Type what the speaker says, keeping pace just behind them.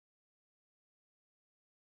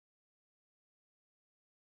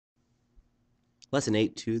Lesson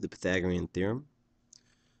 8.2, the Pythagorean Theorem.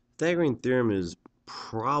 Pythagorean Theorem is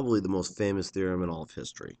probably the most famous theorem in all of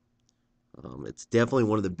history. It's definitely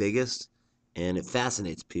one of the biggest, and it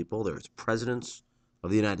fascinates people. There's presidents of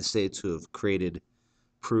the United States who have created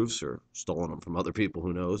proofs or stolen them from other people,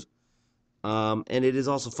 who knows. And it is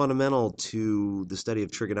also fundamental to the study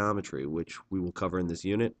of trigonometry, which we will cover in this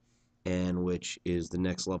unit, and which is the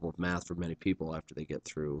next level of math for many people after they get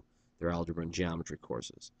through their algebra and geometry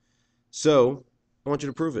courses. So, I want you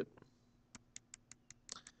to prove it.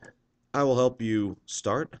 I will help you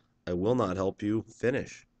start. I will not help you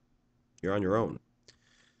finish. You're on your own.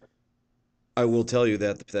 I will tell you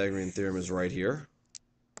that the Pythagorean theorem is right here.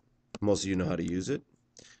 Most of you know how to use it.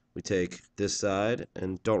 We take this side,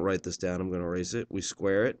 and don't write this down, I'm going to erase it. We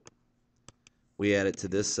square it. We add it to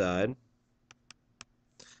this side.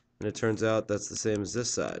 And it turns out that's the same as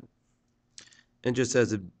this side. And just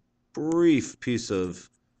as a brief piece of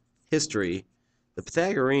history, the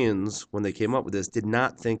Pythagoreans, when they came up with this, did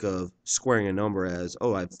not think of squaring a number as,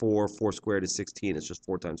 oh, I have 4, 4 squared is 16, it's just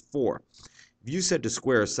 4 times 4. If you said to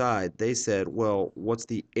square a side, they said, well, what's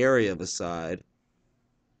the area of a side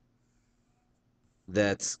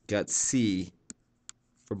that's got C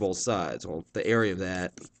for both sides? Well, the area of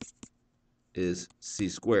that is C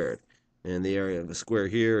squared. And the area of a square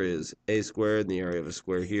here is A squared, and the area of a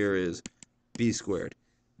square here is B squared.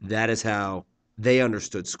 That is how they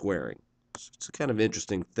understood squaring. So it's a kind of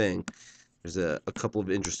interesting thing. There's a couple of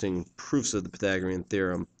interesting proofs of the Pythagorean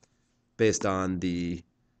theorem based on the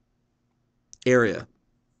area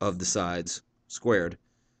of the sides squared,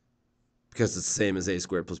 because it's the same as A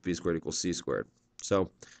squared plus B squared equals C squared. So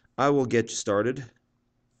I will get you started.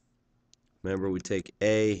 Remember, we take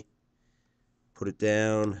A, put it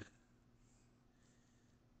down.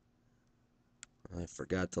 I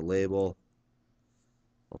forgot to label.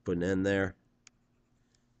 I'll put an N there.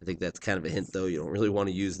 I think that's kind of a hint, though. You don't really want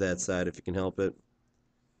to use that side if you can help it.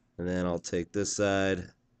 And then I'll take this side,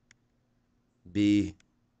 B,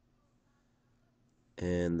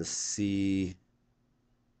 and the C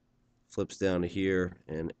flips down to here,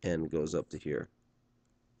 and N goes up to here.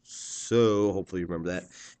 So hopefully you remember that.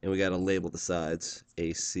 And we got to label the sides.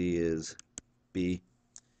 AC is B,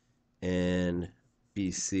 and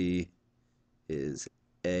BC is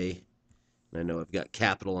A. And I know I've got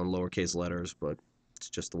capital and lowercase letters, but it's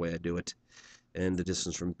just the way I do it. And the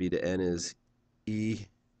distance from B to N is E,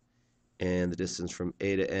 and the distance from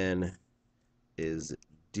A to N is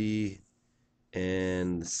D,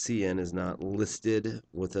 and CN is not listed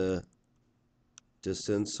with a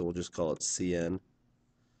distance, so we'll just call it CN.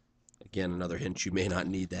 Again, another hint, you may not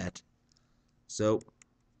need that. So,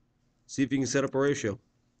 see if you can set up a ratio.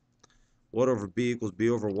 What over B equals B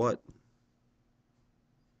over what?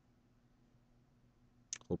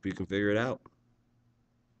 Hope you can figure it out.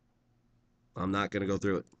 I'm not going to go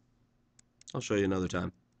through it. I'll show you another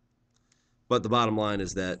time. But the bottom line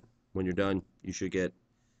is that when you're done, you should get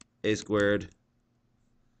A squared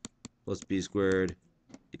plus B squared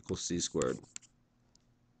equals C squared.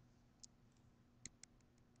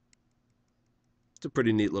 It's a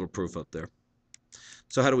pretty neat little proof up there.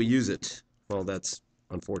 So how do we use it? Well, that's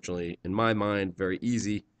unfortunately, in my mind, very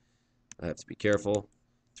easy. I have to be careful.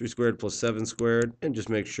 3 squared plus 7 squared, and just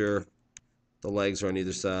make sure the legs are on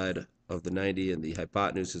either side of the 90 and the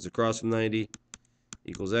hypotenuse is across from 90,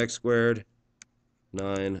 equals x squared.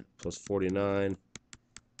 9 plus 49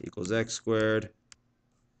 equals x squared.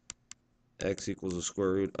 X equals the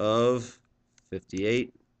square root of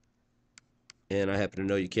 58. And I happen to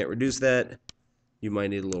know you can't reduce that. You might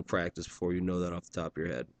need a little practice before you know that off the top of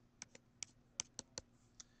your head.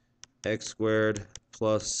 X squared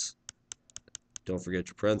plus, don't forget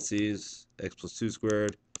your parentheses, x plus 2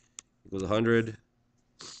 squared equals 100.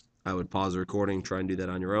 I would pause the recording, try and do that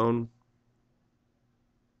on your own.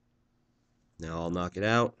 Now I'll knock it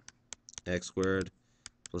out. X squared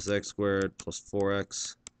plus x squared plus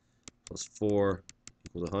 4x plus 4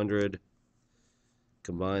 equals 100.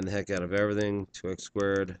 Combine the heck out of everything. 2x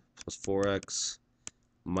squared plus 4x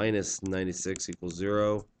minus 96 equals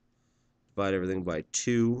 0. Divide everything by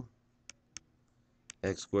 2.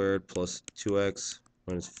 X squared plus 2x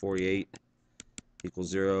minus 48 equals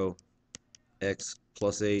 0. X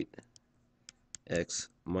plus 8. X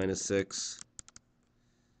minus 6.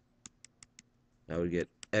 I would get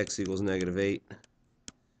x equals negative 8.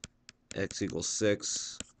 X equals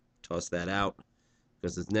 6. Toss that out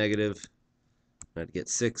because it's negative. I'd get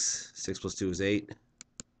 6. 6 plus 2 is 8.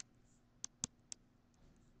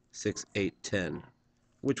 6, 8, 10.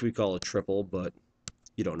 Which we call a triple, but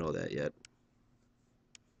you don't know that yet.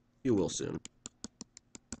 You will soon.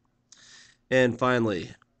 And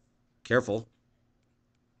finally, careful.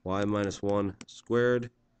 y minus 1 squared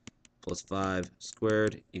plus 5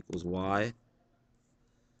 squared equals y.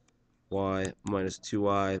 Y minus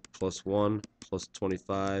 2y plus 1 plus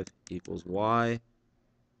 25 equals y.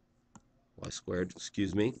 Y squared,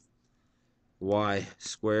 excuse me. Y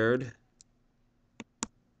squared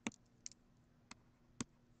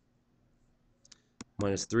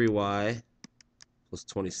minus 3y plus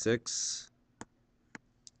 26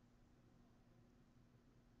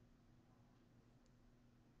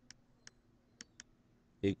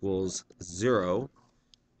 equals 0.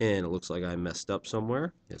 And it looks like I messed up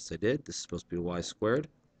somewhere. Yes, I did. This is supposed to be y squared.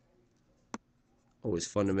 Always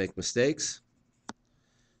fun to make mistakes.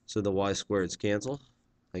 So the y squareds cancel.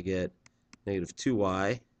 I get negative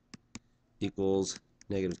 2y equals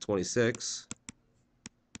negative 26.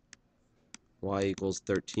 Y equals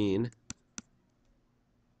 13.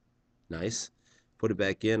 Nice. Put it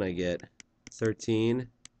back in, I get 13.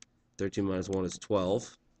 13 minus 1 is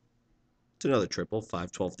 12. It's another triple,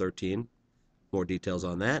 5, 12, 13. More details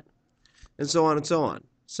on that. And so on and so on.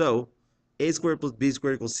 So a squared plus b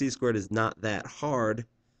squared equals c squared is not that hard,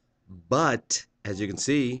 but as you can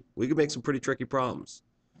see, we can make some pretty tricky problems.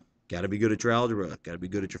 Got to be good at your algebra, got to be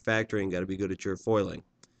good at your factoring, got to be good at your foiling,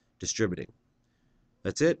 distributing.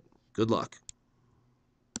 That's it. Good luck.